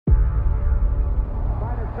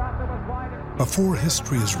Before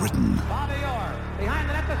history is written,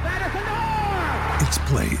 it's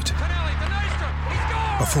played.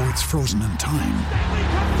 Before it's frozen in time,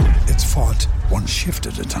 it's fought one shift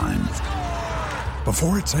at a time.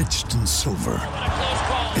 Before it's etched in silver,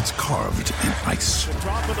 it's carved in ice.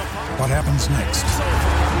 What happens next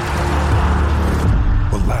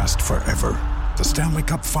will last forever. The Stanley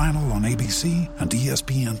Cup Final on ABC and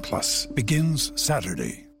ESPN Plus begins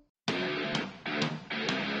Saturday.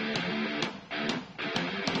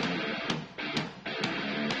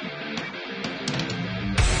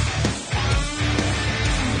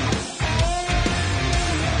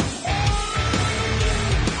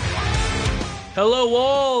 Hello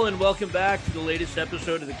all, and welcome back to the latest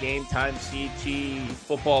episode of the Game Time CT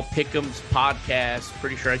Football Pick'ems podcast.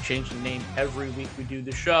 Pretty sure I change the name every week we do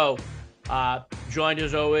the show. Joined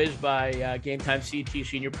as always by Game Time CT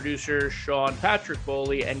senior producer Sean Patrick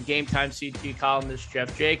Boley and Game Time CT columnist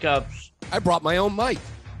Jeff Jacobs. I brought my own mic.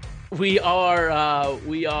 We are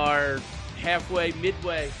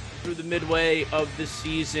midway through the midway of the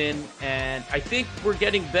season, and I think we're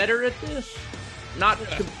getting better at this. Not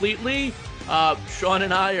completely. Sean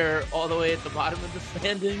and I are all the way at the bottom of the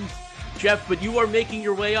standings. Jeff, but you are making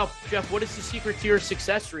your way up. Jeff, what is the secret to your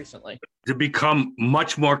success recently? To become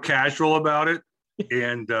much more casual about it.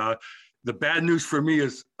 And the bad news for me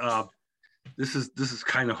is this is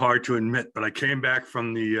kind of hard to admit, but I came back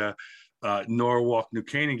from the Norwalk New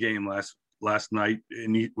Canaan game last night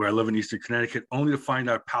where I live in Eastern Connecticut, only to find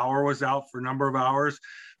out power was out for a number of hours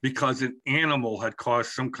because an animal had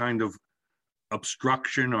caused some kind of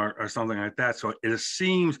obstruction or something like that. So it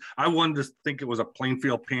seems, I wanted to think it was a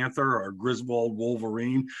Plainfield Panther or a Griswold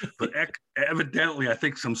Wolverine, but evidently I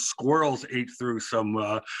think some squirrels ate through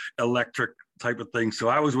some electric type of thing. So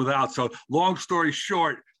I was without. So long story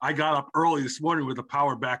short, I got up early this morning with the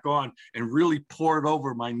power back on and really poured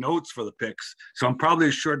over my notes for the picks. So I'm probably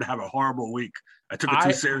assured to have a horrible week. I took it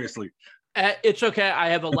too seriously. It's okay. I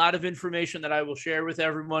have a lot of information that I will share with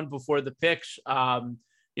everyone before the picks.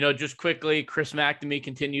 Just quickly, Chris McNamee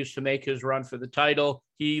continues to make his run for the title.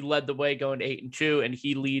 He led the way going 8-2, and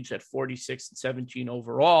he leads at 46-17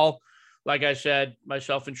 overall. Like I said,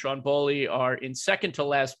 myself and Sean Boley are in second to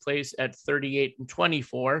last place at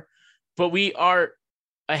 38-24, but we are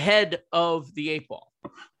ahead of the 8-ball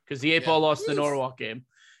because the 8-ball lost the Norwalk game.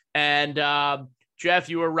 And Jeff,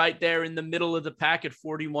 you were right there in the middle of the pack at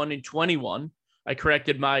 41-21. I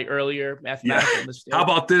corrected my earlier mathematical mistake. How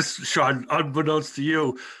about this, Sean? Unbeknownst to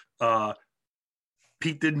you,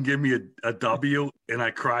 Pete didn't give me a W, and I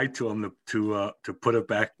cried to him to put it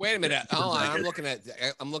back. Wait a minute. I'm looking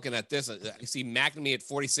at this. I see McNamee at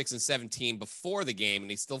 46-17 before the game, and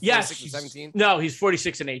he's still 46-17. No, he's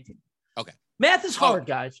 46-18. Okay. Math is hard,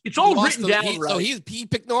 guys. It's all written down. Right. So he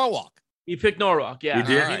picked Norwalk. He picked Norwalk. Yeah, he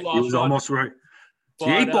did. He was almost right. The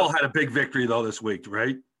 8-ball had a big victory though this week,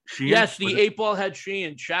 right? Sheehan? Yes, the 8-ball had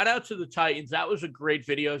Sheehan. Shout out to the Titans. That was a great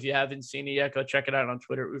video. If you haven't seen it yet, go check it out on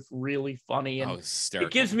Twitter. It was really funny. And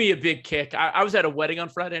it gives me a big kick. I was at a wedding on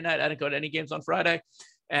Friday night. I didn't go to any games on Friday.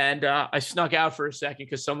 And I snuck out for a second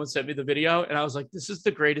because someone sent me the video. And I was like, this is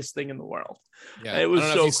the greatest thing in the world. Yeah, it was I don't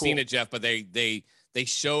know so if you've cool. seen it, Jeff, but they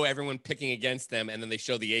show everyone picking against them. And then they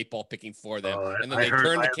show the 8-ball picking for them. And then they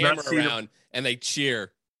turn the camera around and they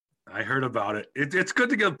cheer. I heard about it. It's good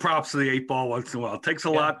to give props to the 8-ball once in a while. It takes a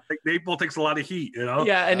lot. The 8-ball takes a lot of heat, you know?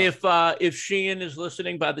 Yeah, and if Sheehan is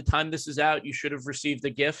listening by the time this is out, you should have received a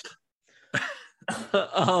gift.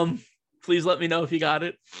 Please let me know if you got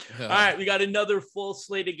it. All right, we got another full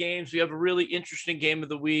slate of games. We have a really interesting game of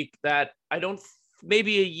the week that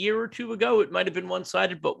maybe a year or two ago, it might have been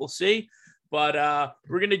one-sided, but we'll see. But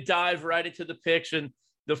we're going to dive right into the picks. And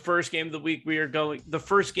the first game we are going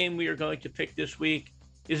to pick this week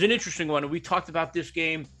is an interesting one. And we talked about this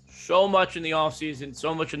game so much in the offseason,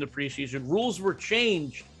 so much in the preseason. Rules were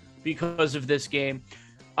changed because of this game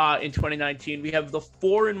in 2019. We have the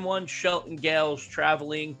 4-1 Shelton Gales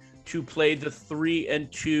traveling to play the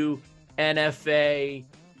 3-2 NFA,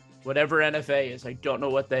 whatever NFA is. I don't know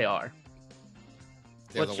what they are.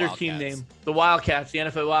 What's their team name? The Wildcats, the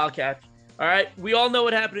NFA Wildcats. All right, we all know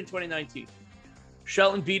what happened in 2019.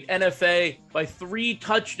 Shelton beat NFA by 3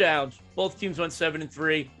 touchdowns. Both teams went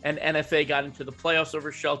 7-3, and NFA got into the playoffs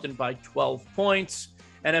over Shelton by 12 points.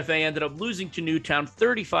 NFA ended up losing to Newtown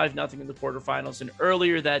 35-0 in the quarterfinals, and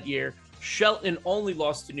earlier that year, Shelton only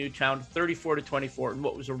lost to Newtown 34-24 in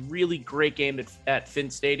what was a really great game at Finn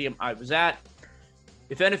Stadium I was at.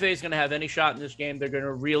 If NFA is going to have any shot in this game, they're going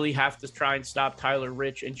to really have to try and stop Tyler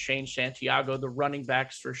Rich and Shane Santiago, the running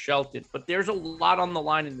backs for Shelton. But there's a lot on the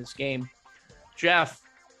line in this game. Jeff,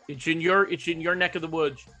 it's in your neck of the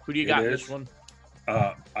woods. Who do you got in this one?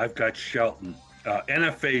 I've got Shelton.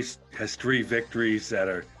 NFA has 3 victories that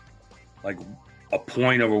are like a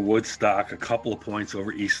point over Woodstock, a couple of points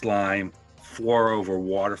over East Lyme, 4 over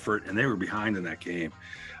Waterford, and they were behind in that game.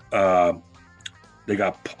 They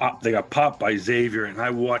got popped by Xavier, and I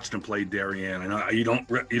watched them play Darien. I know you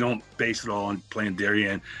don't base it all on playing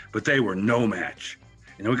Darien, but they were no match.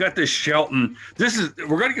 And we got this Shelton.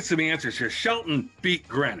 We're gonna get some answers here. Shelton beat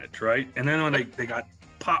Greenwich, right? And then when they got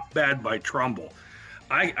popped bad by Trumbull,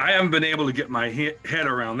 I haven't been able to get my head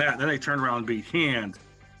around that. Then they turned around and beat Hand,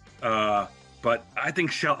 but I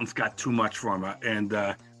think Shelton's got too much for him, and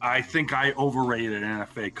I think I overrated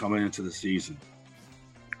NFA coming into the season.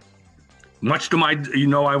 Much to my,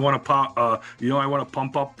 I want to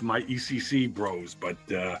pump up my ECC bros, but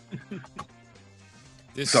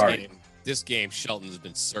this game, Shelton's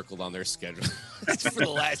been circled on their schedule for the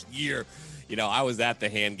last year. I was at the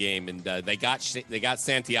Hand game, and they got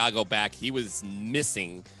Santiago back. He was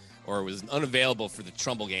missing or was unavailable for the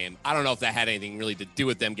Trumbull game. I don't know if that had anything really to do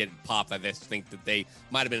with them getting popped. I just think that they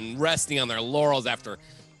might have been resting on their laurels after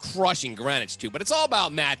crushing Greenwich too. But it's all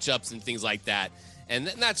about matchups and things like that. And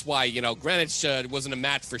that's why, Greenwich wasn't a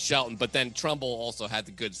match for Shelton, but then Trumbull also had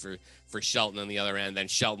the goods for Shelton on the other end. Then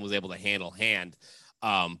Shelton was able to handle Hand.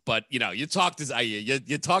 But you talk to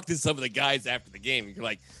some of the guys after the game. You're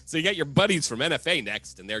like, so you got your buddies from NFA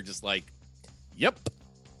next, and they're just like, yep.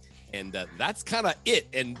 And that's kind of it.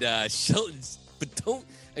 And Shelton's, but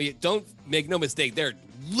don't make no mistake, they're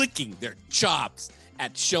licking their chops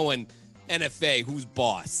at showing NFA who's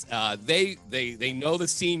boss. They know the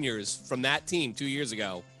seniors from that team 2 years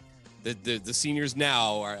ago. The seniors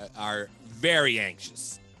now are very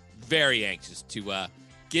anxious to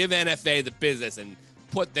give NFA the business and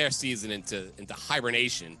put their season into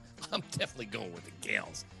hibernation. I'm definitely going with the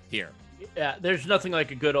Gales here. Yeah, there's nothing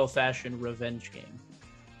like a good old-fashioned revenge game.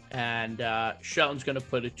 And Shelton's going to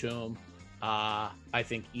put it to him, I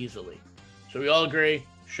think, easily. So we all agree,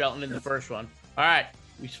 Shelton in the first one. All right,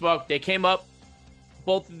 we spoke. They came up.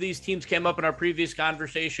 Both of these teams came up in our previous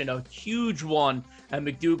conversation. A huge one at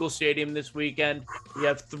McDougal Stadium this weekend. We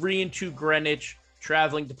have 3-2 Greenwich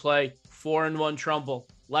traveling to play 4-1 Trumbull.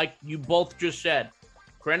 Like you both just said,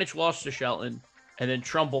 Greenwich lost to Shelton, and then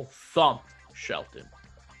Trumbull thumped Shelton.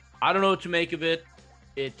 I don't know what to make of it.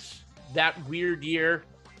 It's that weird year.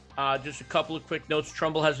 Just a couple of quick notes.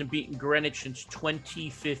 Trumbull hasn't beaten Greenwich since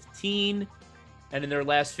 2015. And in their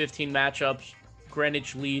last 15 matchups,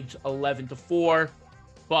 Greenwich leads 11-4.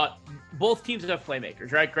 But both teams have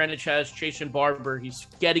playmakers, right? Greenwich has Chasen Barber. He's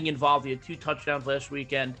getting involved. He had 2 touchdowns last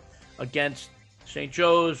weekend against St.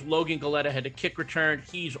 Joe's. Logan Galetta had a kick return.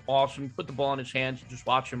 He's awesome. Put the ball in his hands and just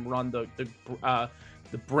watch him run the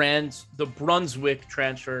Brunswick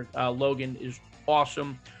transfer. Logan is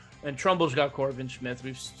awesome. And Trumbull's got Corbin Smith.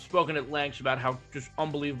 We've spoken at length about how just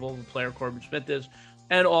unbelievable the player Corbin Smith is.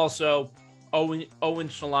 And also, Owen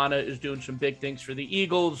Solana is doing some big things for the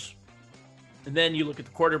Eagles. And then you look at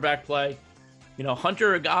the quarterback play.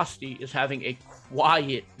 Hunter Agosti is having a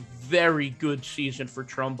quiet, very good season for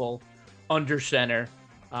Trumbull under center.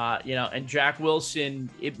 And Jack Wilson,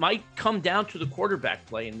 it might come down to the quarterback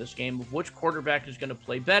play in this game of which quarterback is going to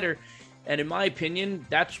play better. And in my opinion,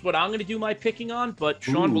 that's what I'm going to do my picking on. But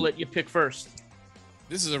Sean will let you pick first.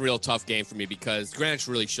 This is a real tough game for me because Greenwich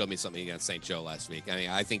really showed me something against St. Joe last week. I mean,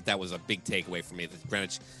 I think that was a big takeaway for me that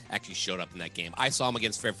Greenwich actually showed up in that game. I saw them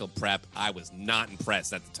against Fairfield Prep. I was not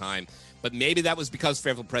impressed at the time, but maybe that was because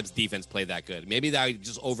Fairfield Prep's defense played that good. Maybe that I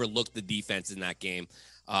just overlooked the defense in that game.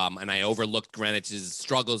 And I overlooked Greenwich's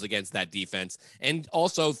struggles against that defense. And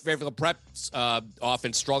also Fairfield Prep's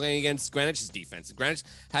offense struggling against Greenwich's defense. Greenwich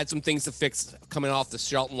had some things to fix coming off the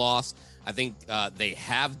Shelton loss. I think they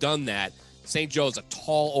have done that. St. Joe's a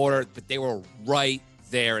tall order, but they were right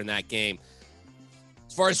there in that game.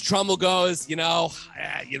 As far as Trumbull goes,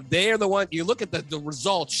 they're the one. You look at the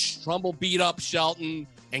results. Trumbull beat up Shelton,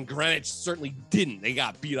 and Greenwich certainly didn't. They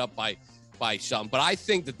got beat up by Shelton. But I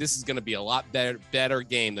think that this is going to be a lot better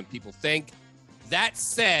game than people think. That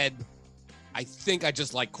said, I think I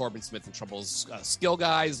just like Corbin Smith and Trumbull's skill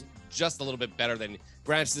guys just a little bit better than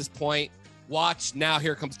Greenwich at this point. Watch, now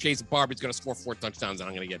here comes Chasen Barber. He's going to score 4 touchdowns, and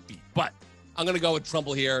I'm going to get beat. But I'm going to go with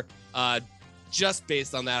Trumbull here. Just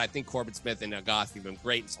based on that, I think Corbin Smith and Agosti have been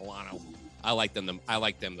great, and Solano. I like them to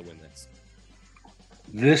win this.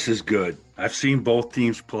 This is good. I've seen both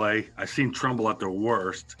teams play. I've seen Trumbull at their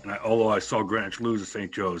worst, and although I saw Greenwich lose at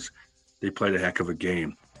St. Joe's, they played a heck of a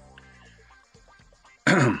game.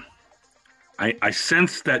 I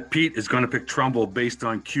sense that Pete is going to pick Trumbull based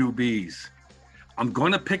on QBs. I'm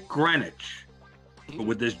going to pick Greenwich, but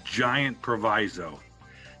with this giant proviso.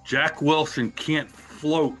 Jack Wilson can't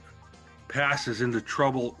float passes into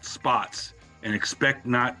trouble spots and expect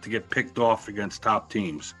not to get picked off against top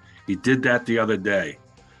teams. He did that the other day.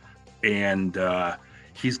 And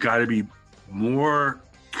he's got to be more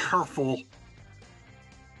careful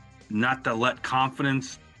not to let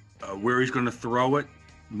confidence where he's going to throw it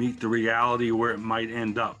meet the reality where it might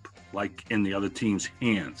end up, like in the other team's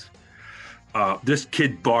hands. This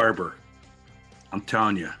kid Barber, I'm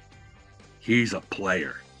telling you, he's a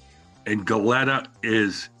player. And Galetta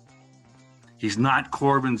he's not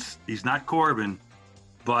Corbin,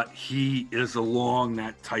 but he is along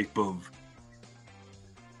that type of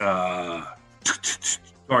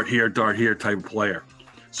dart here type of player.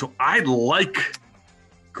 So I like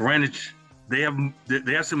Greenwich. They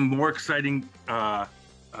have some more exciting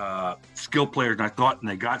skill players than I thought, and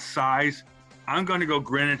they got size. I'm going to go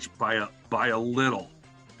Greenwich by a little.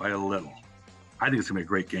 I think it's going to be a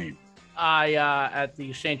great game. At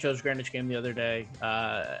the St. Joe's Greenwich game the other day,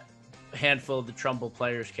 a handful of the Trumbull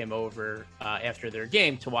players came over after their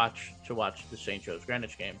game to watch the St. Joe's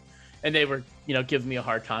Greenwich game, and they were giving me a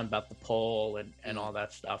hard time about the poll and all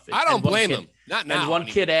that stuff. I don't blame them. Not now. And one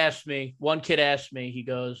kid asked me. He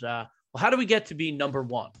goes, "Well, how do we get to be number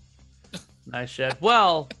one?" And I said,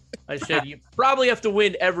 you probably have to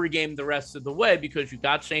win every game the rest of the way because you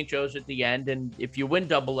got St. Joe's at the end, and if you win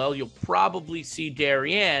Double L, you'll probably see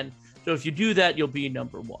Darien. So if you do that, you'll be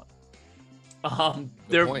number one.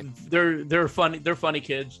 They're funny. They're funny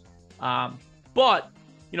kids. But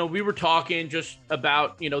we were talking just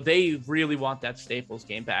about they really want that Staples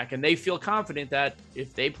game back, and they feel confident that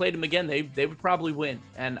if they played them again, they would probably win.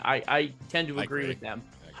 And I tend to agree with them.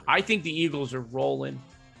 I think the Eagles are rolling.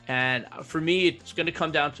 And for me, it's going to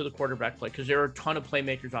come down to the quarterback play because there are a ton of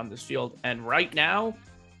playmakers on this field. And right now,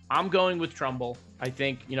 I'm going with Trumbull. I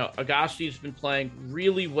think, Agassi's been playing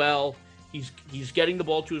really well. He's getting the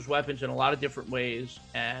ball to his weapons in a lot of different ways.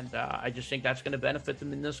 And I just think that's going to benefit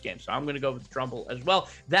them in this game. So I'm going to go with Trumbull as well.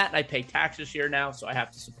 That, and I pay taxes here now, so I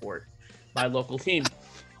have to support my local team.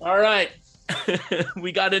 All right.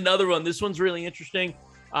 We got another one. This one's really interesting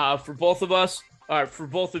for both of us, for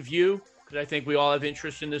both of you. I think we all have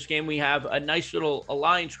interest in this game. We have a nice little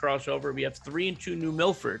alliance crossover. We have 3-2 New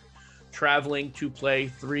Milford traveling to play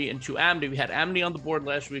 3-2 Amity. We had Amity on the board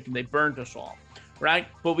last week, and they burned us all, right?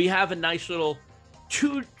 But we have a nice little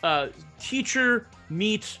teacher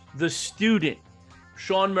meets the student.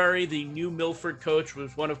 Sean Murray, the New Milford coach,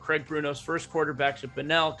 was one of Craig Bruno's first quarterbacks at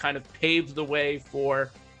Bunnell, kind of paved the way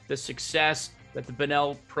for the success that the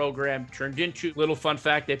Bunnell program turned into. Little fun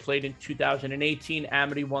fact, they played in 2018.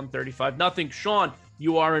 Amity won 35-0. Sean,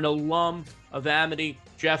 you are an alum of Amity.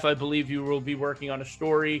 Jeff, I believe you will be working on a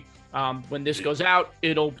story. When this goes out,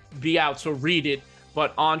 it'll be out, so read it.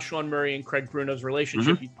 But on Sean Murray and Craig Bruno's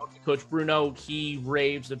relationship, You talk to Coach Bruno, he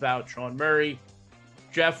raves about Sean Murray.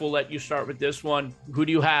 Jeff, we'll let you start with this one. Who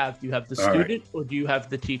do you have? Do you have the student or do you have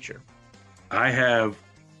the teacher? I have,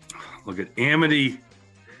 look at Amity.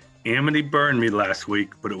 Amity burned me last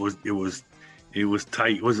week, but it was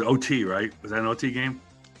tight. It was OT, right? Was that an OT game?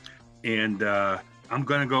 And I'm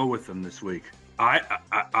gonna go with them this week. I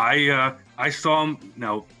saw them.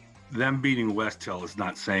 Now, them beating West Hill is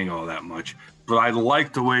not saying all that much, but I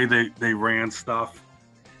liked the way they ran stuff,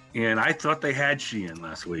 and I thought they had Sheehan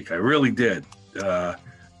last week. I really did.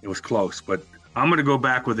 It was close, but I'm gonna go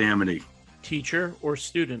back with Amity. Teacher or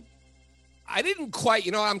student? I didn't quite.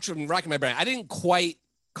 I'm racking my brain. I didn't quite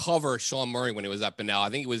cover Sean Murray when he was up and now. I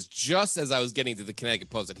think it was just as I was getting to the Connecticut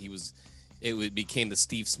Post that it became the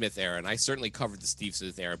Steve Smith era, and I certainly covered the Steve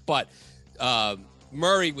Smith era. But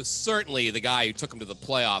Murray was certainly the guy who took him to the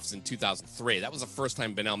playoffs in 2003. That was the first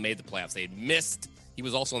time Bunnell made the playoffs. They had missed. He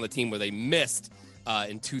was also on the team where they missed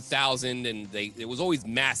in 2000, and it was always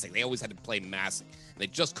Massing. They always had to play Massing. They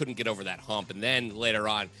just couldn't get over that hump. And then later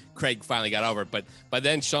on, Craig finally got over it. But by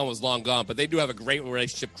then, Sean was long gone. But they do have a great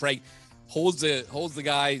relationship. Craig holds the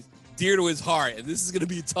guy dear to his heart, and this is going to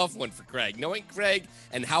be a tough one for Craig. Knowing Craig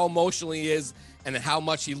and how emotional he is, and how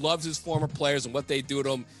much he loves his former players and what they do to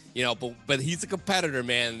him, But he's a competitor,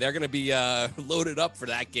 man. They're going to be loaded up for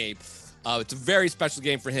that game. It's a very special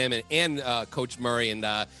game for him and Coach Murray, and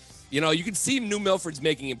you can see New Milford's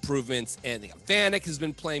making improvements, and Vanek has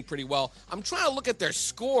been playing pretty well. I'm trying to look at their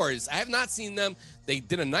scores. I have not seen them. They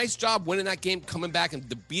did a nice job winning that game, coming back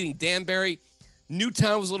and beating Danbury.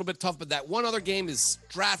 Newtown was a little bit tough, but that one other game is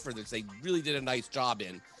Stratford, which they really did a nice job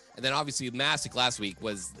in. And then obviously Massac last week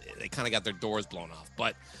they kind of got their doors blown off.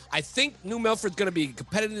 But I think New Milford's going to be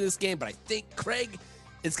competitive in this game, but I think Craig,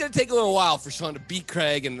 it's going to take a little while for Sean to beat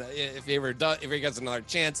Craig. And if he gets another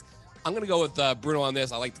chance, I'm going to go with Bruno on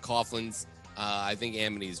this. I like the Coughlins. I think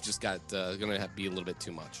Amity's just going to be a little bit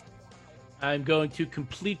too much. I'm going to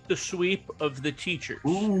complete the sweep of the teachers.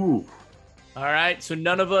 Ooh. All right. So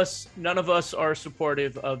none of us are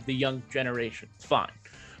supportive of the young generation. It's fine.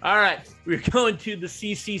 All right. We're going to the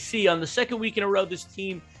CCC. On the second week in a row, this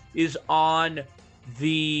team is on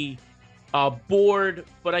the board,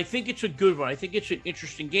 but I think it's a good one. I think it's an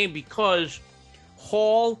interesting game because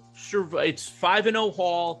Hall, it's 5-0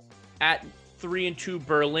 Hall at 3-2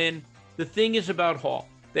 Berlin. The thing is about Hall,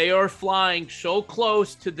 they are flying so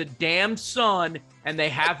close to the damn sun, and they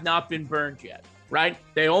have not been burned yet, right?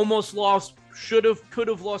 They almost lost, could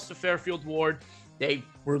have lost to Fairfield Ward. They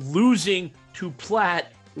were losing to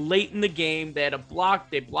Platt late in the game. They had a block.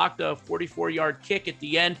 They blocked a 44-yard kick at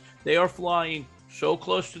the end. They are flying so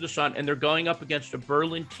close to the sun, and they're going up against a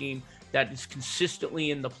Berlin team that is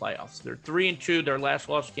consistently in the playoffs. They're 3-2. Their last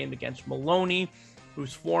loss came against Maloney,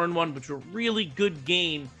 who's 4-1, which was a really good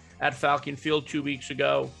game at Falcon Field 2 weeks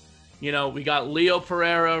ago. You know, we got Leo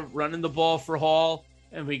Pereira running the ball for Hall,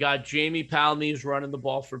 and we got Jamie Palmes running the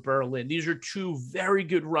ball for Berlin. These are two very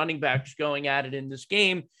good running backs going at it in this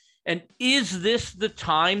game. And is this the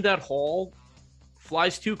time that Hall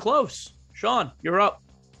flies too close? Sean, you're up.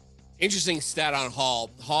 Interesting stat on Hall.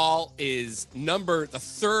 Hall is the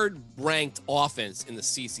third ranked offense in the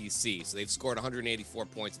CCC. So they've scored 184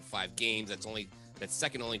 points in 5 games. That's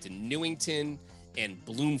second only to Newington and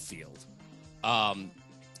Bloomfield.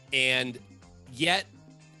 And yet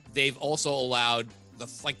they've also allowed the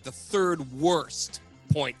third worst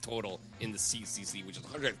point total in the CCC, which is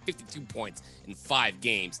 152 points in 5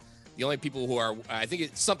 games. The only people who are, I think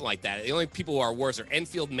it's something like that. The only people who are worse are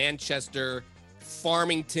Enfield, Manchester,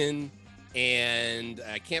 Farmington, and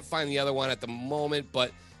I can't find the other one at the moment,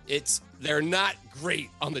 but they're not great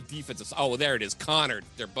on the defensive side. Oh, there it is. Connard,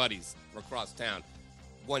 their buddies from across town.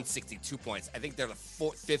 162 points. I think they're the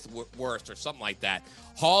fifth worst or something like that.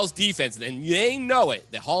 Hall's defense, and they know it,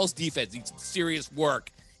 that Hall's defense needs some serious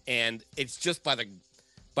work, and it's just by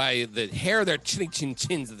the hair of their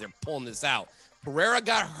chins that they're pulling this out. Pereira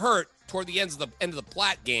got hurt toward the end of the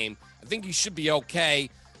Platt game. I think he should be okay.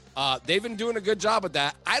 They've been doing a good job with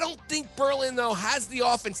that. I don't think Berlin, though, has the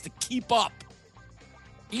offense to keep up.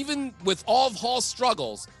 Even with all of Hall's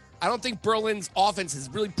struggles, I don't think Berlin's offense has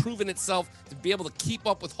really proven itself to be able to keep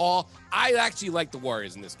up with Hall. I actually like the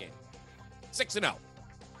Warriors in this game. 6-0.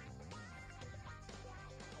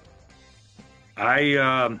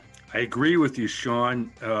 I agree with you,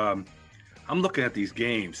 Sean. I'm looking at these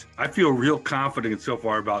games. I feel real confident so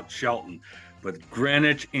far about Shelton, but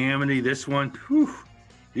Greenwich, Amity, this one, whew,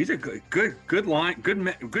 these are good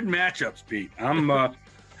matchups, Pete.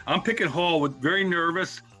 I'm picking Hall with very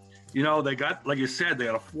nervous. You know, they got, like you said, they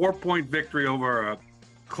got a 4-point victory over a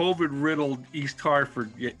COVID-riddled East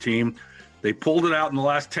Hartford team. They pulled it out in the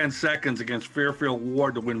last 10 seconds against Fairfield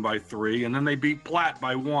Ward to win by 3, and then they beat Platt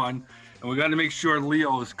by 1. And we got to make sure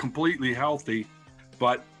Leo is completely healthy.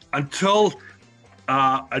 But until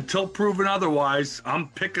proven otherwise, I'm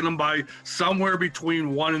picking them by somewhere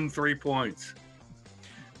between 1 and 3 points.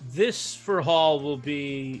 This for Hall will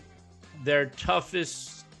be their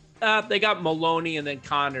toughest. They got Maloney and then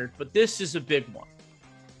Connor, but this is a big one.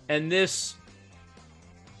 And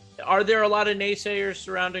are there a lot of naysayers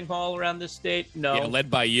surrounding Hall around this state? No. Yeah,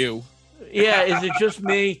 led by you. Yeah, is it just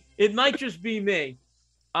me? It might just be me.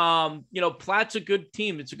 Platt's a good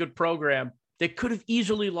team. It's a good program. They could have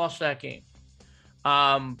easily lost that game.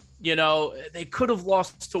 They could have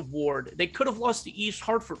lost to Ward. They could have lost to East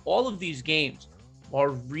Hartford. All of these games are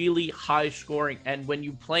really high scoring. And when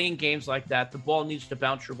you play in games like that, the ball needs to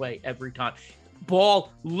bounce your way every time.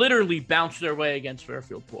 Ball literally bounced their way against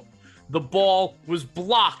Fairfield Ward. The ball was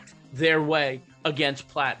blocked their way against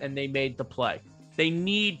Platt, and they made the play. They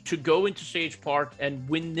need to go into Sage Park and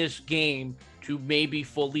win this game to maybe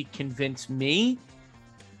fully convince me.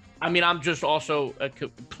 I mean, I'm just also a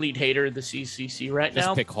complete hater of the CCC right now.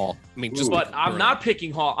 Just pick Hall. But I'm not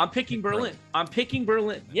picking Hall. I'm picking Berlin. I'm picking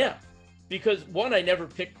Berlin. Yeah. Because 1, I never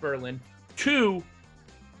picked Berlin. 2,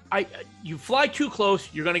 you fly too close,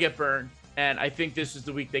 you're going to get burned. And I think this is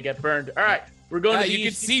the week they get burned. All right, we're going to you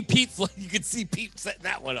could see Pete setting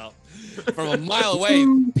that one up from a mile away.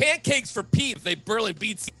 Pancakes for Pete if Berlin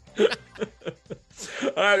beats. All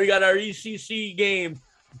right, we got our ECC game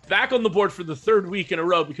back on the board for the 3rd week in a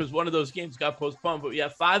row because one of those games got postponed. But we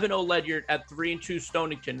have 5-0 Ledyard at 3-2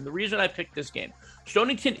 Stonington. And the reason I picked this game,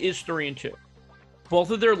 Stonington is 3-2. Both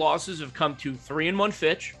of their losses have come to 3-1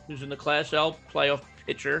 Fitch, who's in the Class L playoff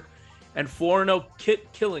pitcher, and 4-0 Kit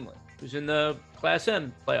Killingly, who's in the Class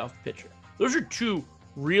M playoff pitcher. Those are 2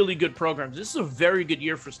 really good programs. This is a very good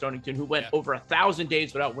year for Stonington, who went over 1,000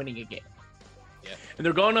 days without winning a game. Yeah. And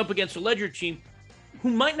they're going up against a Ledyard team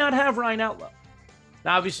who might not have Ryan Outlaw.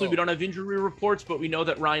 Now, obviously, we don't have injury reports, but we know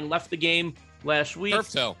that Ryan left the game last week.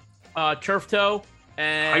 Turf toe.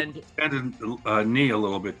 And knee a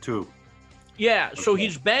little bit, too. Yeah, so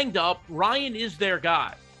he's banged up. Ryan is their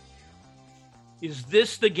guy. Is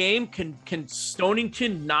this the game? Can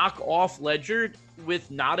Stonington knock off Ledyard with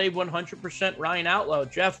not a 100% Ryan Outlaw?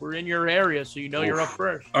 Jeff, we're in your area, so you know you're up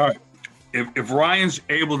first. All right. If Ryan's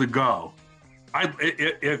able to go,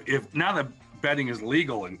 if now that betting is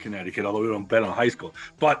legal in Connecticut, although we don't bet on high school,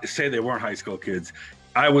 but say they weren't high school kids,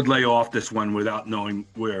 I would lay off this one without knowing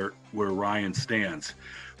where Ryan stands.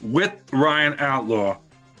 With Ryan Outlaw,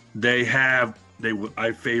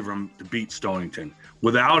 I favor him to beat Stonington.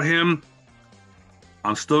 Without him,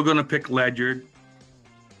 I'm still going to pick Ledyard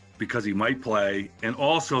because he might play, and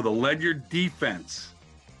also the Ledyard defense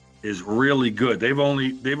is really good. They've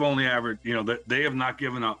only averaged, they have not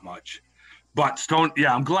given up much. But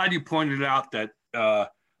I'm glad you pointed out that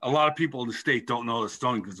a lot of people in the state don't know that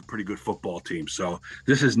Stonington is a pretty good football team. So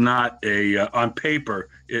this is not on paper.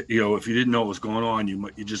 If you didn't know what was going on,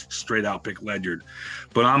 you just straight out pick Ledyard.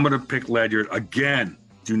 But I'm going to pick Ledyard again.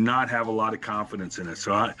 Do not have a lot of confidence in it.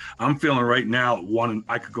 So I'm feeling right now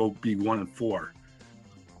I could go be 1-4.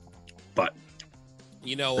 But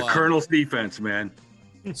the Colonel's defense, man.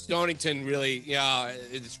 Stonington really,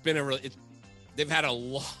 it's been they've had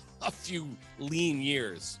a few lean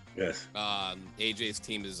years. Yes. AJ's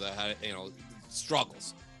team is had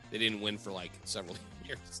struggles. They didn't win for like several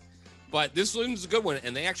years, but this one's a good one,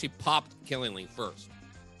 and they actually popped Killingly first.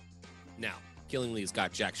 Now Killingly's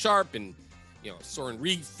got Jack Sharp and Soren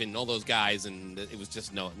Reef and all those guys, and it was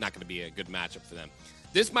just not going to be a good matchup for them.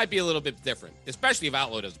 This might be a little bit different, especially if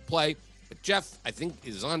Outlaw doesn't play. But Jeff, I think,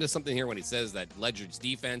 is onto something here when he says that Ledyard's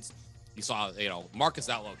defense. You saw, Marcus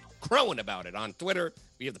Outlaw crowing about it on Twitter.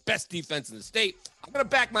 We have the best defense in the state. I'm going to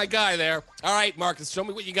back my guy there. All right, Marcus, show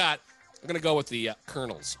me what you got. I'm going to go with the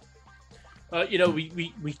Colonels.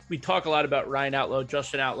 We talk a lot about Ryan Outlaw,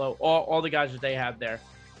 Justin Outlaw, all the guys that they have there.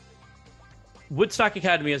 Woodstock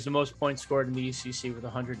Academy has the most points scored in the ECC with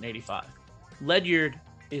 185. Ledyard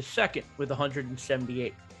is second with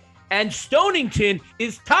 178. And Stonington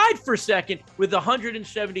is tied for second with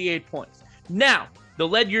 178 points. Now, the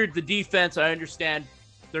Ledyard, the defense, I understand,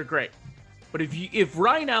 they're great. But if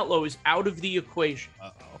Ryan Outlaw is out of the equation,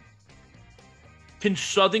 can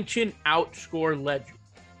Southington outscore Ledyard?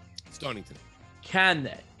 Stonington. Can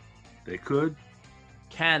they? They could.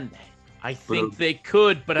 Can they? I think they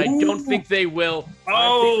could, but I don't think they will.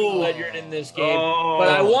 Oh, Ledyard in this game. But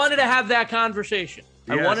I wanted to have that conversation.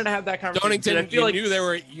 Yes. I wanted to have that conversation. Stonington,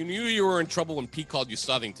 you knew you were in trouble when Pete called you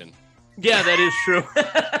Southington. Yeah, that is true.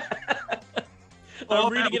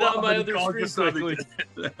 I'm reading it on my other screen quickly.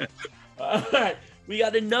 All right. We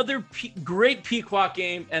got another great Pequot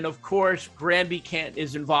game, and of course, Granby Canton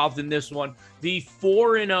is involved in this one. The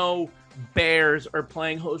 4-0 Bears are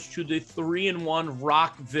playing host to the 3-1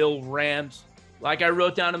 Rockville Rams. Like I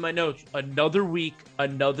wrote down in my notes, another week,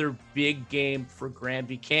 another big game for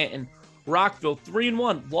Granby Canton. Rockville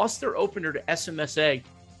 3-1 lost their opener to SMSA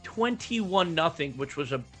 21-0, which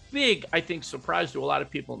was a big, I think, surprise to a lot of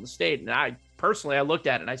people in the state. And I looked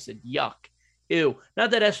at it and I said, yuck, ew.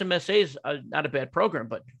 Not that SMSA is not a bad program,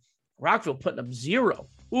 but Rockville putting up 0.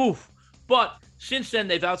 Oof. But since then,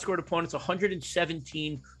 they've outscored opponents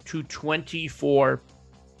 117-24.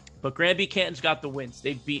 But Granby Canton's got the wins.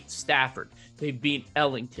 They beat Stafford. They beat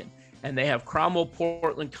Ellington. And they have Cromwell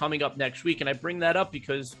Portland coming up next week. And I bring that up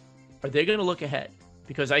because are they going to look ahead?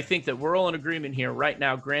 Because I think that we're all in agreement here right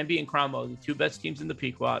now. Granby and Cromwell are the two best teams in the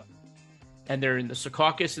Pequot. And they're in the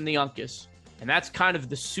Secaucus and the Uncas. And that's kind of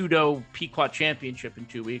the pseudo Pequot championship in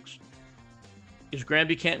 2 weeks. Is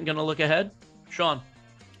Granby Canton going to look ahead? Sean?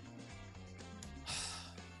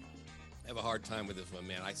 I have a hard time with this one,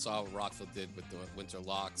 man. I saw what Rockville did with the Winter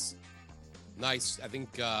Locks. Nice. I think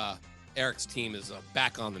Eric's team is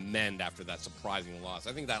back on the mend after that surprising loss.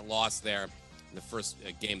 I think that loss there in the first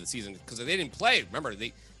game of the season, because they didn't play. Remember,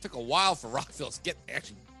 they took a while for Rockville to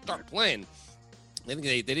actually start playing. I think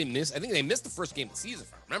they didn't miss. I think they missed the first game of the season,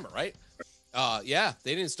 if I remember right. Yeah,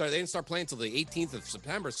 they didn't start playing until the 18th of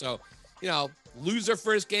September. So, lose their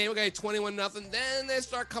first game, okay, 21-0. Then they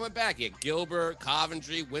start coming back. You had Gilbert,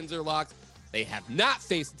 Coventry, Windsor Locks. They have not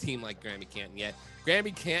faced a team like Granby Canton yet.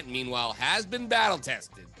 Granby Canton, meanwhile, has been battle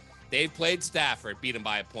tested. They've played Stafford, beat them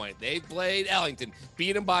by a point. They've played Ellington,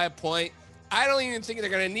 beat them by a point. I don't even think they're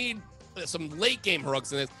going to need some late game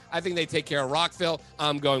heroics in this. I think they take care of Rockville.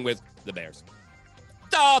 I'm going with the Bears.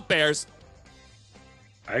 The Bears.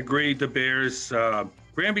 I agree. The Bears.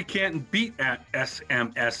 Granby Canton beat at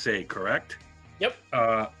SMSA, correct? Yep.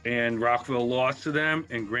 And Rockville lost to them,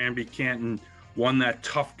 and Granby Canton won that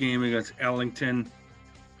tough game against Ellington.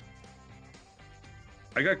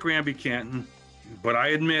 I got Granby Canton, but I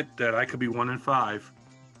admit that I could be 1-5.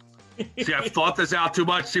 See, I've thought this out too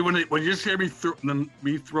much. See, when you just hear me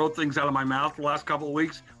throw things out of my mouth the last couple of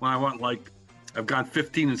weeks, when I went I've gone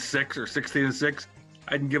 15-6 or 16-6,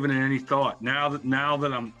 I hadn't given it any thought. Now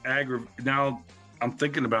that I'm now I'm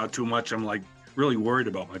thinking about it too much. I'm like really worried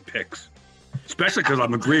about my picks, especially because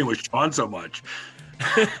I'm agreeing with Sean so much.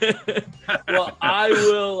 Well,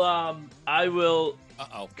 I will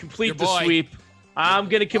complete the sweep. I'm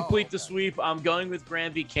going to complete the sweep. I'm going with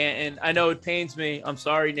Granby Canton. I know it pains me. I'm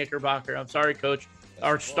sorry, Knickerbocker. I'm sorry, Coach.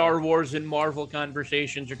 Our Star Wars and Marvel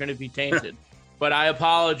conversations are going to be tainted. But I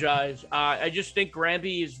apologize. I just think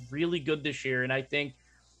Granby is really good this year. And I think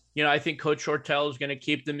Coach Shortell is going to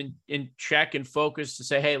keep them in check and focus to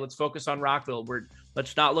say, hey, let's focus on Rockville.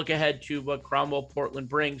 Let's not look ahead to what Cromwell Portland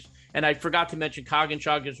brings. And I forgot to mention Coggins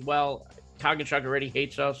as well. Coggins already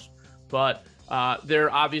hates us, but they're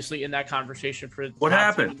obviously in that conversation for what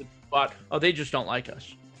happened. But they just don't like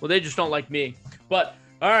us. Well, they just don't like me. But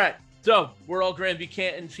all right, so we're all Granby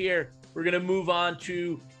Cantons here. We're gonna move on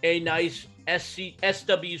to a nice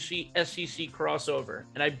SWC SEC crossover,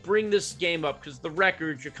 and I bring this game up because the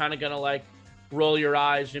records you're kind of gonna roll your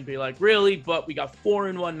eyes and be like, really? But we got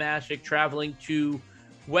 4-1 Massac traveling to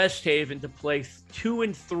West Haven to play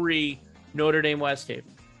 2-3 Notre Dame West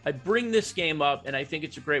Haven. I bring this game up, and I think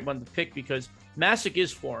it's a great one to pick because Massac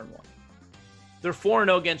is 4-1. They're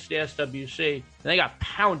 4-0 against the SWC, and they got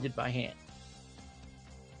pounded by hand.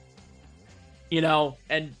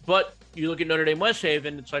 But you look at Notre Dame West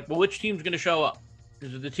Haven, it's like, well, which team's going to show up?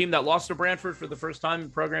 Is it the team that lost to Brantford for the first time in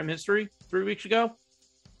program history 3 weeks ago?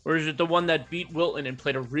 Or is it the one that beat Wilton and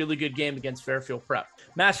played a really good game against Fairfield Prep?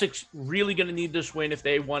 Massac's really going to need this win if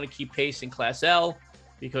they want to keep pace in Class L,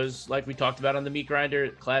 because like we talked about on the Meat Grinder,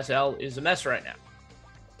 Class L is a mess right now.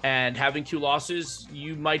 And having 2 losses,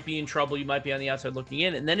 you might be in trouble. You might be on the outside looking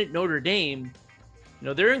in. And then at Notre Dame,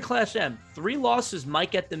 they're in Class M. 3 losses might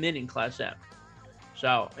get them in Class M.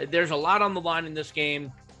 So there's a lot on the line in this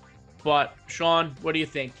game. But, Sean, what do you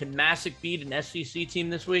think? Can Massac beat an SEC team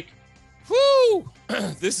this week? Woo!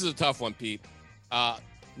 This is a tough one, Pete.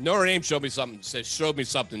 Notre Dame showed me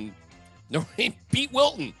something. Notre Dame beat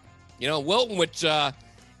Wilton. Wilton, which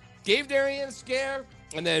gave Darien a scare,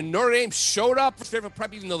 and then Notre Dame showed up for Fairfield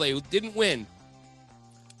Prep even though they didn't win.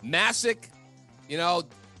 Massac, I'm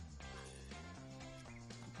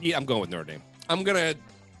going with Notre Dame. I'm going to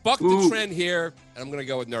buck the trend here, and I'm going to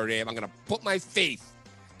go with Notre Dame. I'm going to put my faith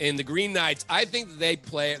in the Green Knights. I think they're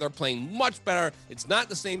playing much better. It's not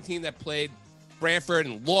the same team that played Brantford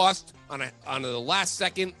and lost on the last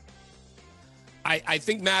second. I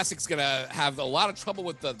think Massac's going to have a lot of trouble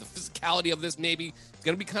with the physicality of this maybe. It's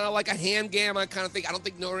going to be kind of like a hand game, I kind of think. I don't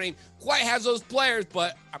think Notre Dame quite has those players,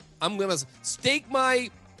 but I'm going to stake my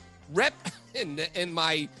rep and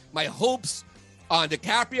my hopes on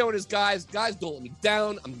DiCaprio and his guys. Guys, don't let me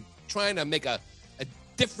down. I'm trying to make a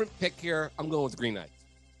different pick here. I'm going with the Green Knights.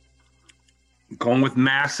 Going with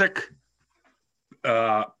Massac.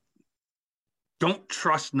 Don't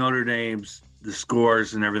trust Notre Dame's the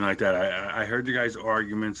scores and everything like that. I heard you guys'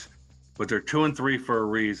 arguments, but they're 2-3 for a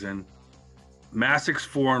reason. Massac's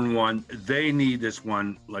 4-1. They need this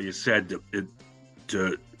one, like you said,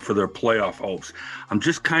 for their playoff hopes. I'm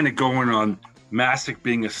just kind of going on Massac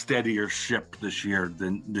being a steadier ship this year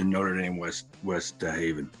than Notre Dame West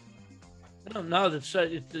Haven. No,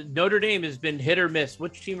 Notre Dame has been hit or miss.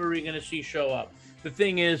 Which team are we going to see show up? The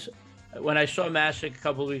thing is, when I saw Massac a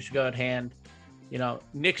couple of weeks ago at hand,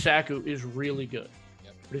 Nick Saku is really good.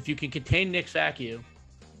 Yep. But if you can contain Nick Saku,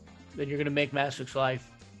 then you're going to make Massac's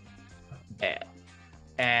life bad.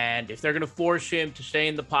 And if they're going to force him to stay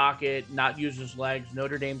in the pocket, not use his legs,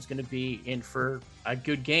 Notre Dame's going to be in for a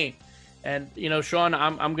good game. And, Sean,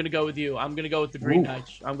 I'm going to go with you. I'm going to go with the Green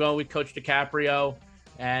Knights. I'm going with Coach DiCaprio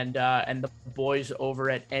and the boys over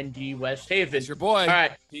at ND West Haven. It's your boy. All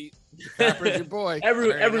right. DiCaprio's your boy.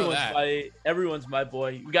 Everyone's my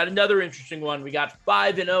boy. We got another interesting one. We got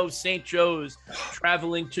 5-0 St. Joe's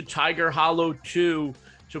traveling to Tiger Hollow 2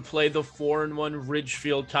 to play the 4-1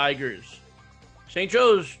 Ridgefield Tigers. St.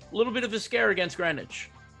 Joe's, a little bit of a scare against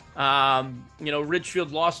Greenwich.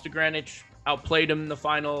 Ridgefield lost to Greenwich, outplayed them in the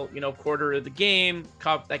final, quarter of the game.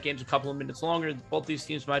 That game's a couple of minutes longer. Both these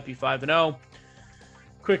teams might be 5-0.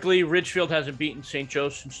 Quickly, Ridgefield hasn't beaten St.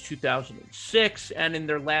 Joseph since 2006, and in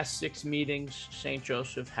their last 6 meetings, St.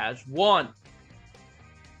 Joseph has won.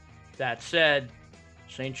 That said,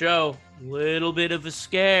 St. Joe, little bit of a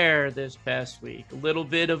scare this past week. A little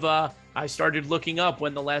bit of I started looking up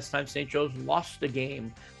when the last time St. Joe's lost a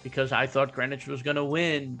game because I thought Greenwich was going to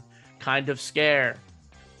win. Kind of scare.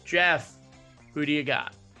 Jeff, who do you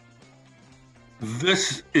got?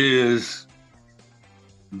 This is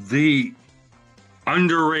the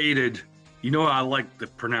underrated. You know, I like to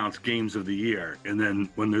pronounce games of the year, and then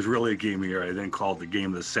when there's really a game of the year, I then call it the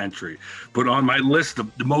game of the century. But on my list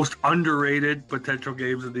of the most underrated potential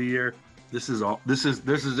games of the year, this is it.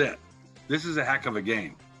 This is a heck of a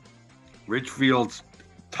game. Ridgefield's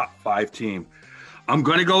top 5 team. I'm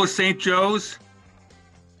going to go with St. Joe's.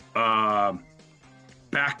 Back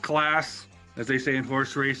class, as they say in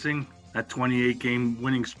horse racing. That 28-game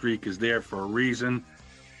winning streak is there for a reason.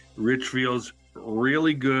 Ridgefield's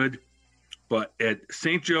really good. But at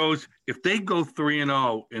St. Joe's, if they go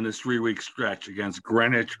 3-0 in this 3-week stretch against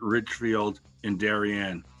Greenwich, Ridgefield, and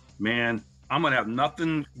Darien, man, I'm going to have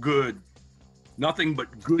nothing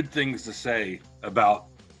but good things to say about.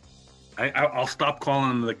 I'll stop calling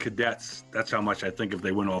them the Cadets. That's how much I think if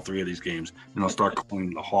they win all 3 of these games. And I'll start calling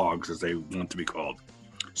them the Hogs, as they want to be called.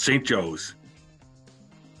 St. Joe's.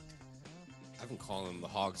 I've been calling them the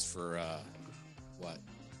Hogs for,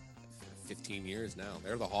 15 years now.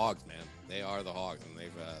 They're the Hogs, man. They are the Hogs, and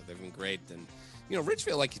they've been great. And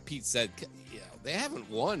Ridgefield, like Pete said, they haven't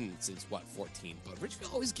won since 14. But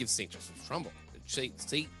Ridgefield always gives St. Joseph trouble.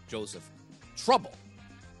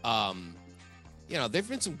 There've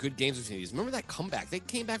been some good games between these. Remember that comeback?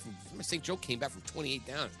 St. Joe came back from 28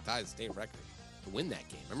 down to tie the state record to win that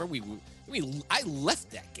game. I remember I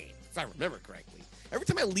left that game, if I remember correctly. Every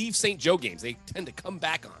time I leave St. Joe games, they tend to come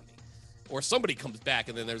back on me. Or somebody comes back,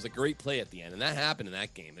 and then there's a great play at the end. And that happened in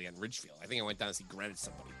that game against Ridgefield. I think I went down to see Greenwich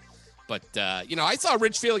somebody. But, I saw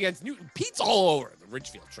Ridgefield against Newton. Pete's all over the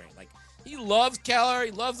Ridgefield train. Like, he loves Keller.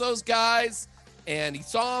 He loves those guys. And he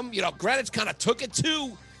saw him. Greenwich kind of took it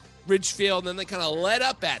to Ridgefield, and then they kind of let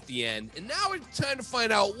up at the end. And now we're trying to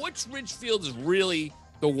find out which Ridgefield is really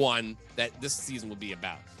the one that this season will be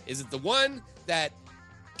about. Is it the one that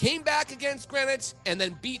came back against Greenwich and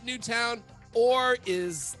then beat Newtown? Or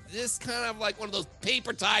is this kind of like one of those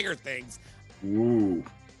paper tiger things? Ooh.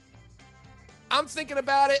 I'm thinking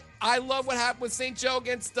about it. I love what happened with St. Joe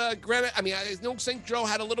against Greenwich. I mean, I know St. Joe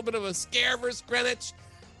had a little bit of a scare versus Greenwich.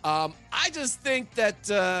 I just think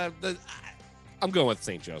that I'm going with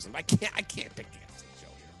St. Joe's. I can't pick against St. Joe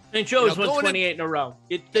here. St. Joe's won 28 in a row.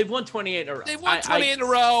 They've won 28 in a row. They've won 28 in a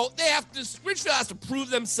row. They have to. Ridgefield has to prove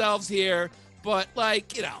themselves here. But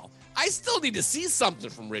I still need to see something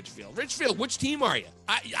from Ridgefield. Ridgefield, which team are you?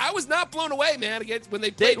 I was not blown away, man, against when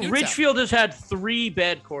they played Newtown. Ridgefield has had 3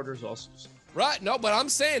 bad quarters all season. Right. No, but I'm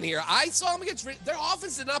saying here, I saw them against their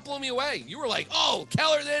offense did not blow me away. You were like, oh,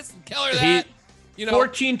 Keller this and Keller that.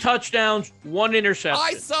 14 touchdowns, 1 interception.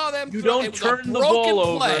 I saw them. You don't turn the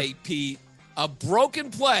ball play, over. Pete. A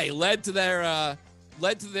broken play led to their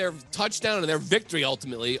touchdown and their victory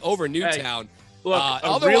ultimately over Newtown. Hey. Look,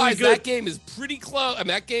 otherwise, that game is pretty close. I mean,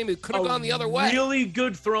 that game could have gone the other way. Really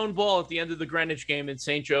good thrown ball at the end of the Greenwich game, and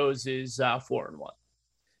St. Joe's is 4-1.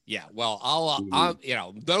 Yeah, well,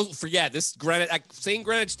 don't forget this same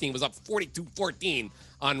Greenwich team was up 42-14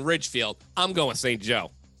 on Ridgefield. I'm going St. Joe.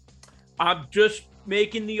 I'm just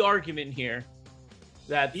making the argument here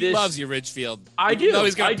that he loves you, Ridgefield. I do. No,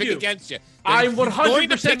 he's going to pick against you. I'm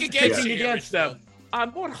 100% picking against them.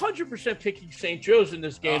 I'm 100% picking St. Joe's in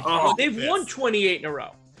this game. They've won 28 in a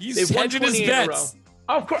row. They've won 28 in a row.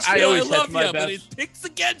 Of course, I always hedge my bets. But he picks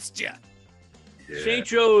against you. Yeah. St.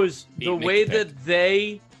 Joe's, the way that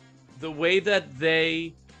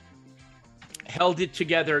they held it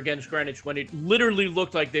together against Greenwich when it literally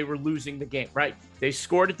looked like they were losing the game, right? They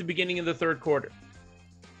scored at the beginning of the third quarter.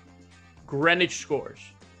 Greenwich scores.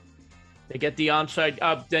 They get the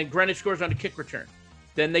onside. Then Greenwich scores on a kick return.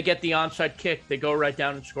 Then they get the onside kick. They go right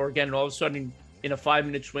down and score again. And all of a sudden, in a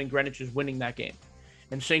 5-minute swing, Greenwich is winning that game.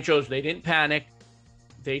 And St. Joe's, they didn't panic.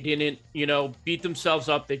 They didn't, beat themselves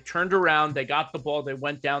up. They turned around. They got the ball. They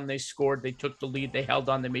went down. They scored. They took the lead. They held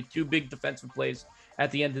on. They made 2 big defensive plays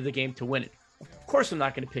at the end of the game to win it. Of course, I'm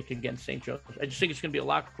not going to pick against St. Joe's. I just think it's going to be a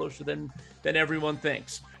lot closer than everyone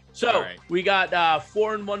thinks. So we got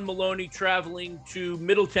 4-1 Maloney traveling to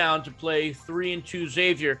Middletown to play 3-2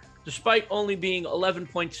 Xavier. Despite only being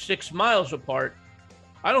 11.6 miles apart,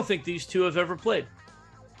 I don't think these two have ever played.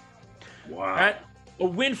 Wow. Right? A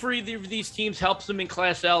win for either of these teams helps them in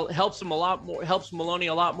Class L, helps Maloney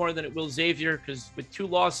a lot more than it will Xavier, because with 2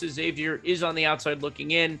 losses, Xavier is on the outside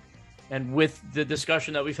looking in. And with the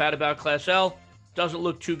discussion that we've had about Class L, doesn't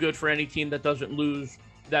look too good for any team that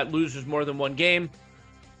loses more than 1 game.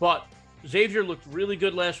 But Xavier looked really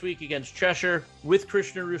good last week against Cheshire with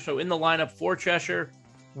Christian Russo in the lineup for Cheshire,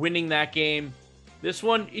 winning that game. This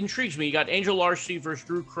one intrigues me. You got Angel Larcy versus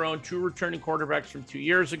Drew Crone, 2 returning quarterbacks from 2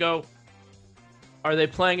 years ago. Are they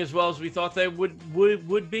playing as well as we thought they would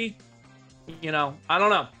be? I don't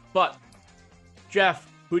know. But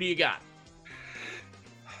Jeff, who do you got?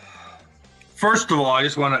 First of all, I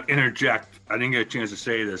just want to interject. I didn't get a chance to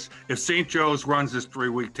say this. If St. Joe's runs this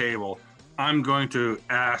 3-week table, I'm going to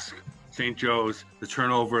ask St. Joe's to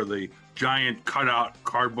turn over the giant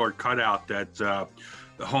cardboard cutout that the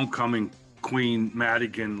homecoming queen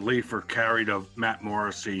Madigan Leifer carried of Matt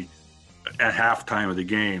Morrissey at halftime of the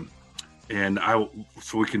game. And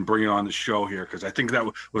so we can bring it on the show here, because I think that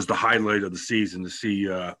was the highlight of the season, to see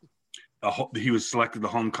he was selected the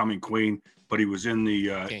homecoming queen, but he was in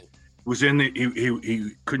the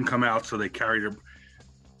he couldn't come out, so they carried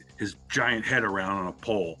his giant head around on a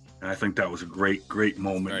pole. And I think that was a great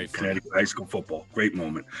moment in Connecticut high school football. Great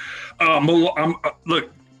moment.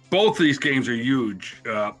 Look, both of these games are huge.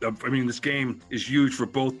 This game is huge for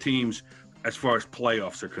both teams as far as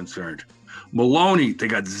playoffs are concerned. Maloney, they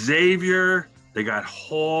got Xavier, they got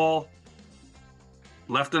Hall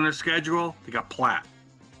left on their schedule. They got Platt.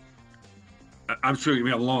 I'm sure you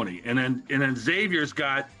mean Maloney, and then Xavier's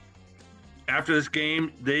got, after this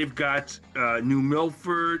game, they've got New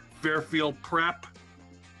Milford, Fairfield Prep.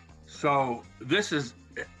 So this is,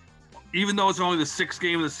 even though it's only the 6th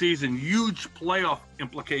game of the season, huge playoff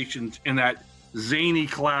implications in that zany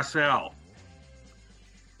Class L.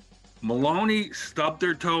 Maloney stubbed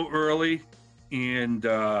their toe early, and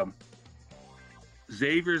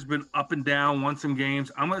Xavier's been up and down, won some games.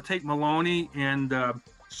 I'm going to take Maloney, and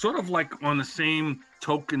sort of like on the same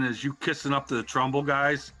token as you kissing up to the Trumbull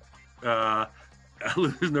guys,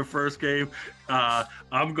 losing their first game.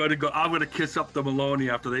 I'm going to kiss up to Maloney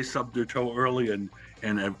after they subbed their toe early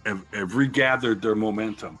and have regathered their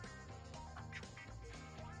momentum.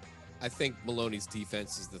 I think Maloney's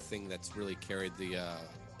defense is the thing that's really carried the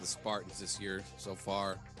Spartans this year so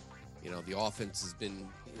far. The offense has been,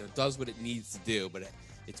 does what it needs to do, but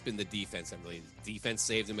it's been the defense that really. Defense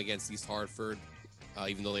saved them against East Hartford,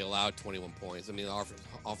 even though they allowed 21 points. The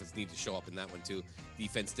offense needed to show up in that one too.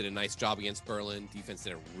 Defense did a nice job against Berlin. Defense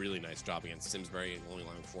did a really nice job against Simsbury, only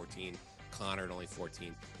allowing 14. Connor at only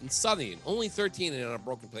 14. And Southern, only 13, and on a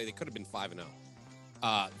broken play, they could have been 5-0.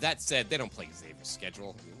 That said, they don't play Xavier's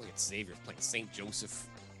schedule. Look at Xavier playing St. Joseph.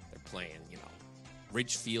 They're playing,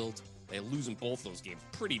 Ridgefield. They're losing both those games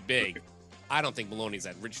pretty big. I don't think Maloney's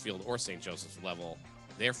at Ridgefield or St. Joseph's level.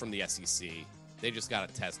 They're from the SEC. They just got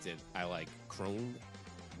it tested. I like Crone,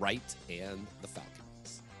 Wright, and the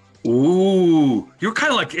Falcons. Ooh, you're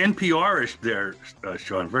kind of like NPR-ish there,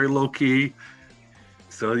 Sean. Very low key.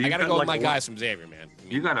 So I got to go with my guys from Xavier, man.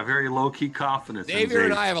 You got a very low key confidence. Xavier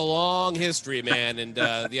and I have a long history, man, and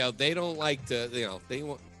they don't like to. They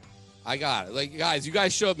want. I got it. Like, guys, you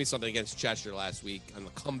guys showed me something against Cheshire last week on the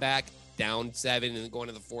comeback, down 7 and going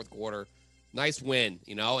to the fourth quarter. Nice win,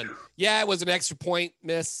 and it was an extra point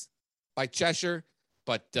miss by Cheshire,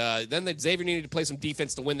 but then Xavier needed to play some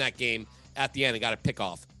defense to win that game at the end. They got a pick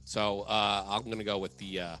off. So I'm going to go with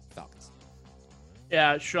the Falcons.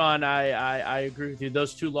 Yeah, Sean, I agree with you.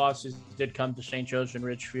 Those 2 losses did come to St. Joe's and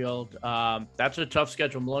Ridgefield. That's a tough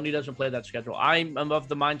schedule. Maloney doesn't play that schedule. I'm of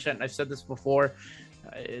the mindset, and I said this before,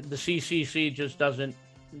 the CCC just doesn't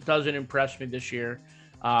impress me this year.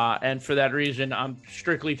 And for that reason, I'm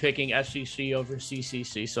strictly picking SEC over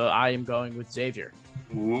CCC. So I am going with Xavier.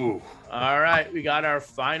 Ooh. All right, we got our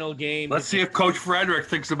final game. Let's see if Coach Frederick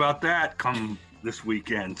thinks about that come this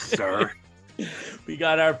weekend, sir. We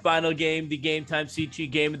got our final game, the Game Time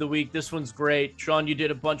CT Game of the Week. This one's great. Sean, you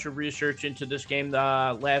did a bunch of research into this game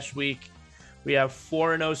last week. We have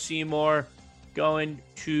 4-0 Seymour going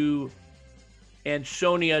to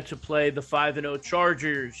Ansonia to play the 5-0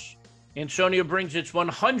 Chargers. Ansonia brings its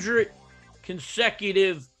 100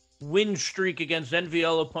 consecutive win streak against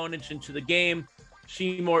NVL opponents into the game.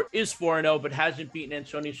 Seymour is 4-0, but hasn't beaten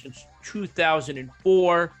Ansonia since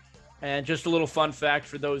 2004. And just a little fun fact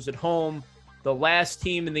for those at home, the last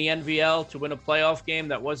team in the NVL to win a playoff game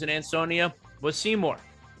that wasn't Ansonia was Seymour.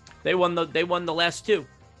 They won the last 2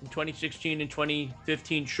 in 2016 and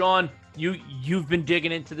 2015. Sean, you've been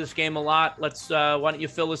digging into this game a lot. Let's why don't you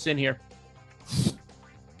fill us in here? Yeah,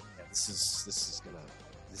 this is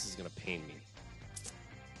gonna pain me.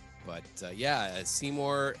 But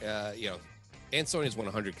Seymour, Ansonia's won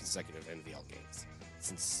 100 consecutive NVL games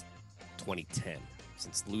since 2010,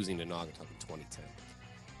 since losing to Naugatuck in 2010.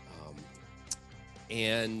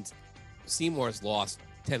 And Seymour's lost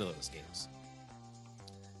 10 of those games.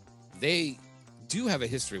 They do have a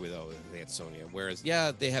history with Ansonia, whereas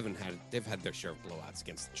they've had their share of blowouts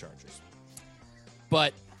against the Chargers.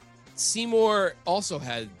 But Seymour also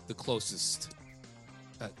had the closest.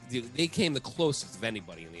 They came the closest of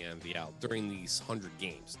anybody in the NVL during these 100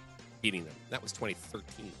 games, beating them. That was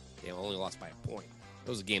 2013. They only lost by a point.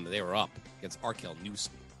 That was a game that they were up against Arkell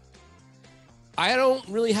Newsom. I don't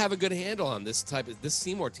really have a good handle on this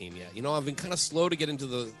Seymour team yet. You know, I've been kind of slow to get into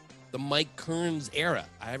the Mike Kearns era.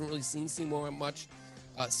 I haven't really seen Seymour much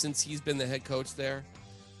since he's been the head coach there.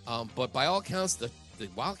 But by all accounts, the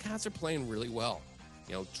Wildcats are playing really well.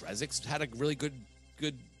 You know, Drezik's had a really good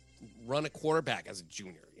run at quarterback as a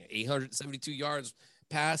junior. 872 yards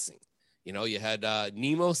passing. You know, you had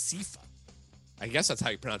Nemo Sifa. I guess that's how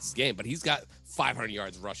you pronounce his game, but he's got 500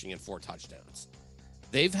 yards rushing and 4 touchdowns.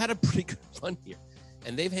 They've had a pretty good run here,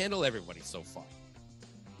 and they've handled everybody so far.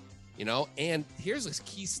 You know, and here's a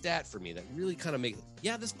key stat for me that really kind of makes it.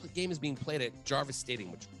 Yeah, this game is being played at Jarvis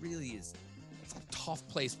Stadium, which really is a tough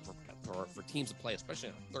place for teams to play, especially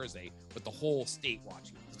on Thursday with the whole state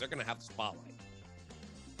watching, because they're going to have the spotlight.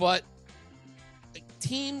 But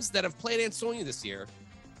teams that have played Ansonia this year,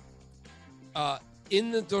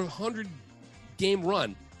 in the 100-game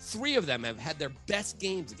run, 3 of them have had their best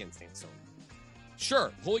games against Ansonia.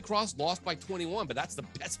 Sure, Holy Cross lost by 21, but that's the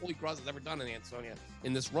best Holy Cross has ever done in Ansonia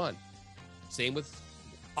in this run. Same with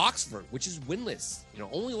Oxford, which is winless. You know,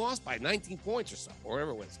 only lost by 19 points or so, or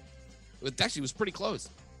whatever it was. It actually was pretty close.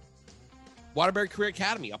 Waterbury Career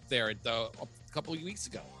Academy up there a couple of weeks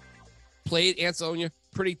ago. Played Ansonia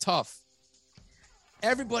pretty tough.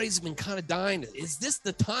 Everybody's been kind of dying. Is this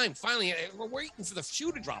the time? Finally, we're waiting for the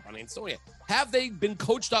shoe to drop on Ansonia. Have they been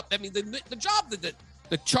coached up? I mean, the job that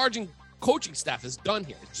the charging coaching staff has done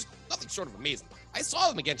here is just nothing short of amazing. I saw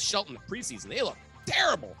them against Shelton in the preseason. They look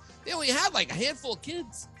terrible. They only had like a handful of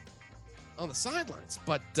kids on the sidelines.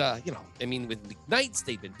 But, you know, I mean, with McKnights,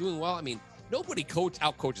 they've been doing well. I mean, nobody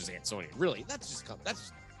out-coaches Ansonia, really. That's just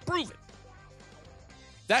proven.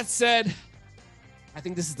 That said, I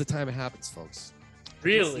think this is the time it happens, folks.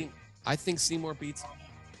 Really? I think Seymour beats.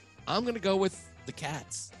 I'm going to go with the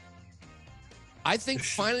Cats. I think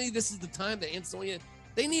finally this is the time that Ansonia,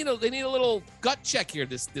 they need a little gut check here,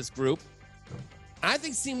 this group. I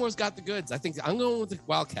think Seymour's got the goods. I think I'm going with the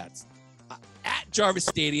Wildcats. At Jarvis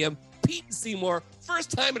Stadium, Pete and Seymour,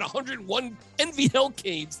 first time in 101 NVL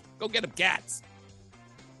games. Go get them, Cats.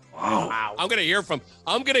 Wow. I'm gonna hear from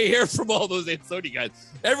all those Ansonia guys.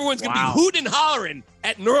 Everyone's gonna be hooting and hollering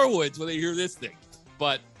at Norwoods when they hear this thing.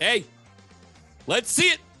 But hey, let's see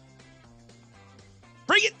it.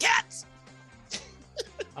 Bring it, Cats.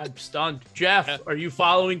 I'm stunned. Jeff, are you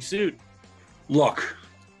following suit? Look,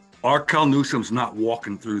 Arkell Newsom's not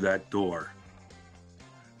walking through that door.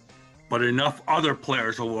 But enough other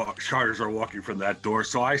starters are walking from that door.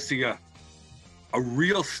 So I see a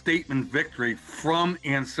real statement victory from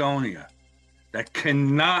Ansonia that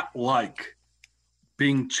cannot like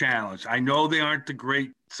being challenged. I know they aren't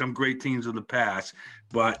some great teams of the past,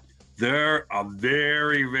 but they're a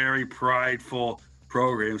very, very prideful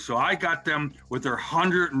program. So I got them with their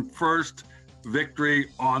 101st victory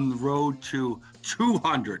on the road to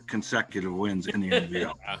 200 consecutive wins in the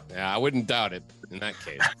NVL. Yeah, I wouldn't doubt it in that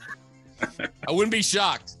case. I wouldn't be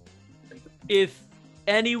shocked. If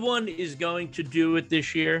anyone is going to do it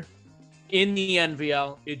this year in the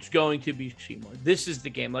NVL, it's going to be Seymour. This is the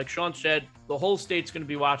game. Like Sean said, the whole state's going to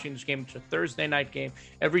be watching this game. It's a Thursday night game.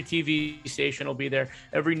 Every TV station will be there.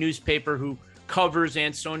 Every newspaper who covers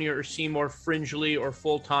Ansonia or Seymour fringely or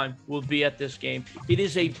full-time will be at this game. It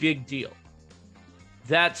is a big deal.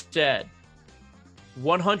 That said,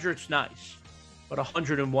 100's nice, but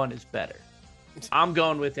 101 is better. I'm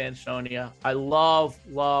going with Ansonia. I love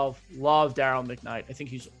Daryl McKnight. I think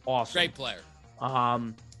he's awesome. Great player.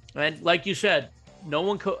 And like you said, no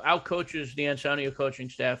one out-coaches the Ansonia coaching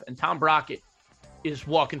staff, and Tom Brockett is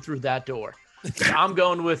walking through that door. I'm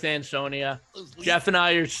going with Ansonia. Jeff and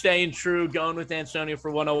I are staying true, going with Ansonia for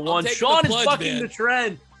 101. Sean is bucking the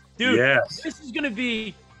trend. Dude, yes. This is going to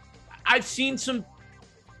be – I've seen some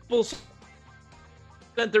people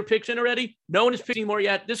sent their picks in already. No one is picking more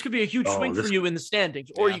yet. This could be a huge swing for you in the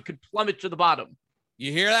standings, or you could plummet to the bottom.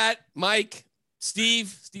 You hear that, Mike,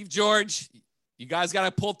 Steve George? You guys got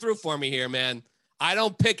to pull through for me here, man. I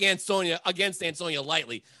don't pick Ansonia against Ansonia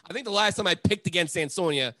lightly. I think the last time I picked against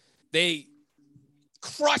Ansonia, they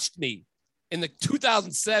crushed me in the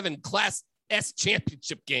 2007 Class S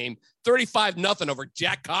championship game, 35-0 over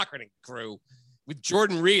Jack Cochran and crew with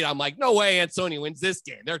Jordan Reed. I'm like, no way Ansonia wins this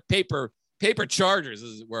game. They're paper chargers,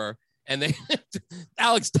 as it were. And they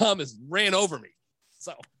Alex Thomas ran over me.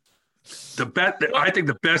 So I think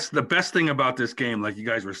the best thing about this game, like you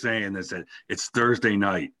guys were saying, is that it's Thursday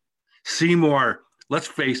night. Seymour, let's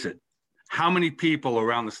face it, how many people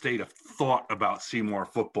around the state have thought about Seymour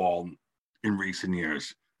football in recent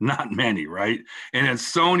years? Not many, right? And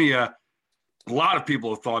Ansonia, a lot of people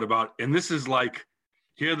have thought about, and this is like,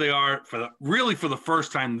 here they are for the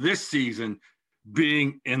first time this season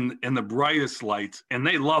being in the brightest lights, and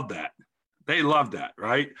they love that. They love that,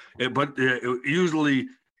 right? But usually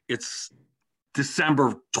it's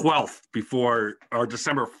December 12th or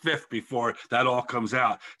December 5th before that all comes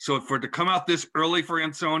out. So for it to come out this early for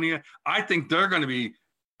Ansonia, I think they're going to be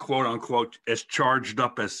quote unquote as charged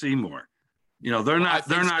up as Seymour. They're not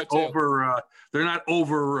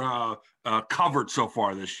over covered so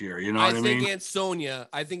far this year. You know what I mean?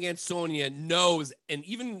 I think Ansonia knows, and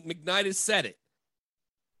even McKnight has said it.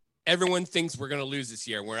 Everyone thinks we're going to lose this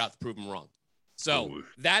year, and we're out to prove them wrong. So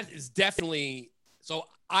that is definitely so.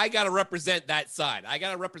 I got to represent that side. I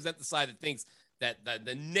got to represent the side that thinks that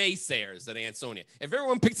the naysayers that Ansonia. If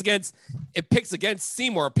everyone picks against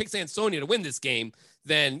Seymour, or picks Ansonia to win this game,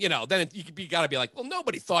 then you got to be like, well,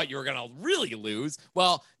 nobody thought you were going to really lose.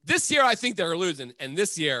 Well, this year I think they're losing, and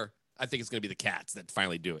this year I think it's going to be the Cats that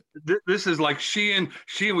finally do it. This is like Sheehan.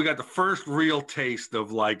 We got the first real taste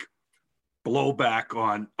of like blowback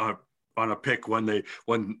on a pick when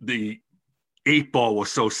the 8-ball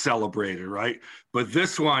was so celebrated, right? But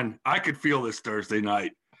this one, I could feel this Thursday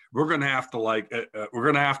night. We're gonna have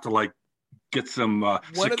to get some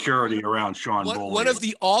security around Sean Bowley. One of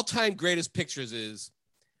the all-time greatest pictures is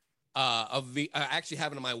I actually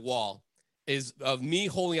have it on my wall, is of me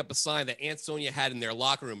holding up a sign that Ansonia had in their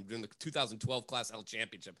locker room during the 2012 Class L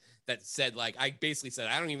championship that said, like, I basically said,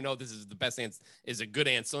 I don't even know if this is the best is a good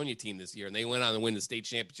Ansonia team this year. And they went on to win the state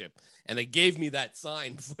championship. And they gave me that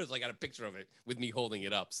sign before I got a picture of it with me holding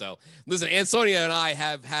it up. So listen, Ansonia and I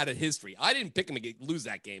have had a history. I didn't pick them to lose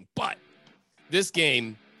that game, but this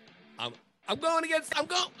game, I'm going with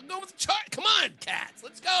the chart. Come on, Cats,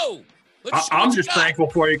 let's go. I'm just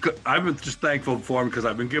thankful for you. I've been just thankful for him because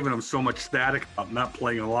I've been giving him so much static about not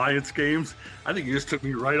playing Alliance games. I think you just took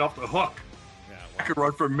me right off the hook. Yeah, well, I could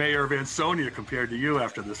run for mayor of Ansonia compared to you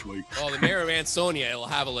after this week. Oh, the mayor of Ansonia will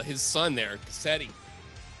have his son there, Cassetti.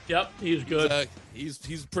 Yep, he's good. He's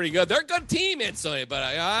pretty good. They're a good team, Ansonia, but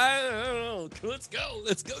I don't know. Let's go,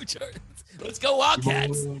 Charts. Let's go,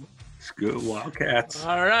 Wildcats. It's good, Wildcats.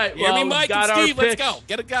 All right. Well, Mike and Steve, let's go.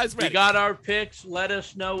 Get it, guys, ready. We got our picks. Let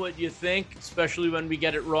us know what you think, especially when we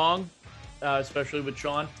get it wrong, especially with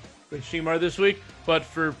Sean with Seymour this week. But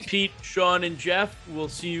for Pete, Sean, and Jeff, we'll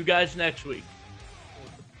see you guys next week.